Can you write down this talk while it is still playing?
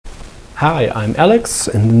Hi, I'm Alex,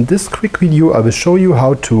 and in this quick video I will show you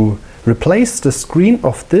how to replace the screen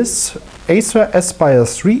of this Acer Aspire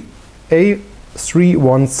 3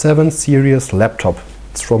 A317 series laptop.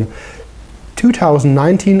 It's from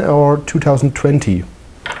 2019 or 2020.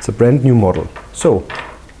 It's a brand new model. So,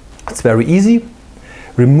 it's very easy.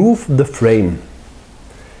 Remove the frame.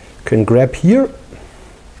 You can grab here,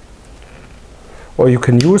 or you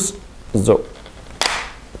can use, so,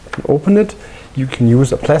 you can open it. You can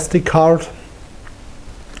use a plastic card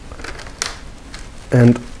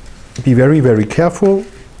and be very careful,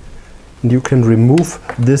 and you can remove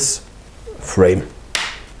this frame.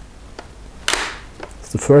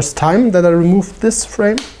 It's the first time that I removed this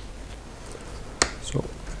frame. So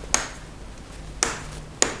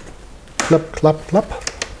clap, clap, clap.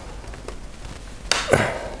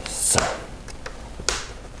 So.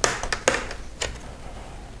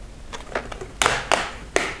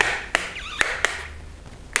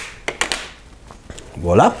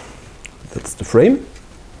 Voila, that's the frame.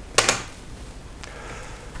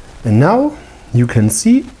 And now you can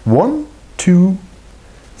see 1, 2,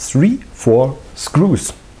 3, 4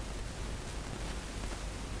 screws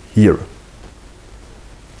here. You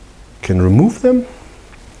can remove them.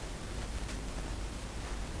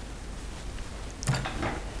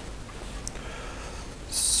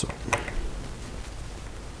 So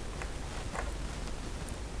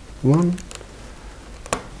 1,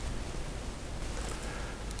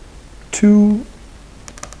 2,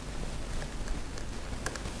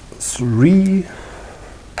 3,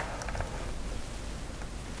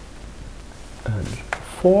 and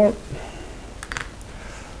 4.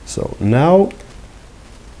 So now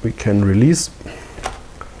we can release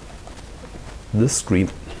this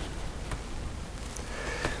screen.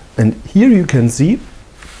 And here you can see,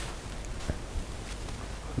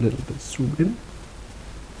 a little bit zoom in.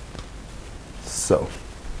 So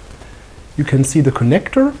you can see the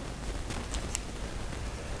connector.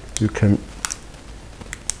 You can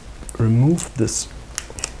remove this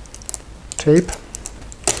tape.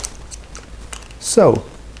 So,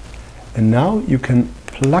 and now you can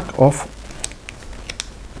plug off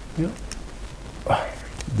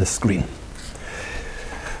the screen.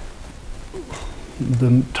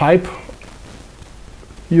 The type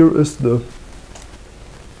here is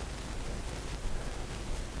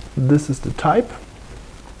this is the type.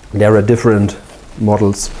 There are different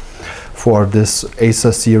models for this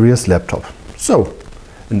Acer series laptop. So,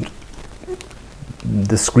 and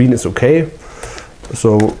the screen is okay,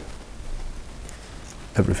 so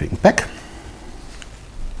everything back.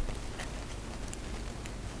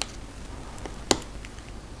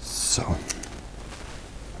 So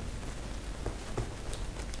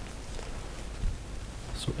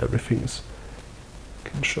everything is,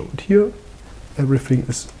 you can show it here, everything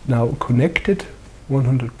is now connected,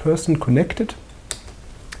 100% connected.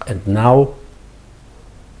 And now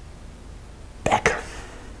back.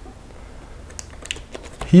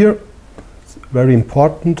 Here, it's very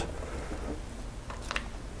important.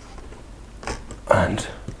 And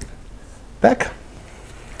back.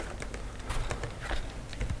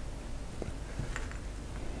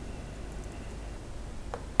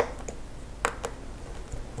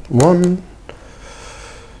 One,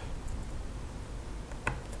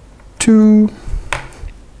 2,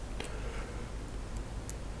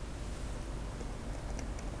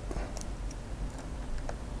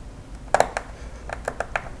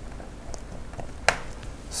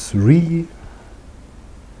 3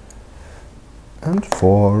 and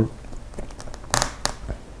 4.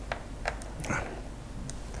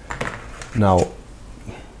 Now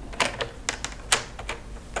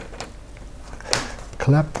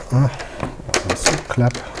clap, also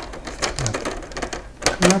clap, clap,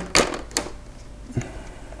 clap.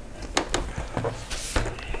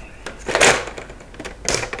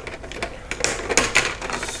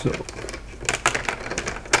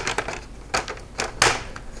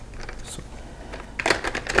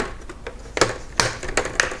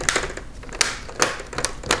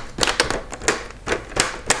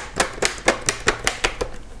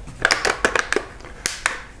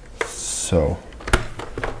 So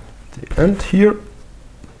the end here,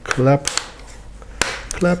 clap,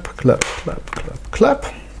 clap, clap, clap, clap, clap.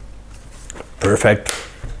 Perfect.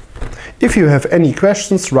 If you have any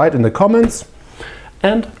questions, write in the comments,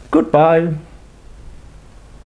 and goodbye.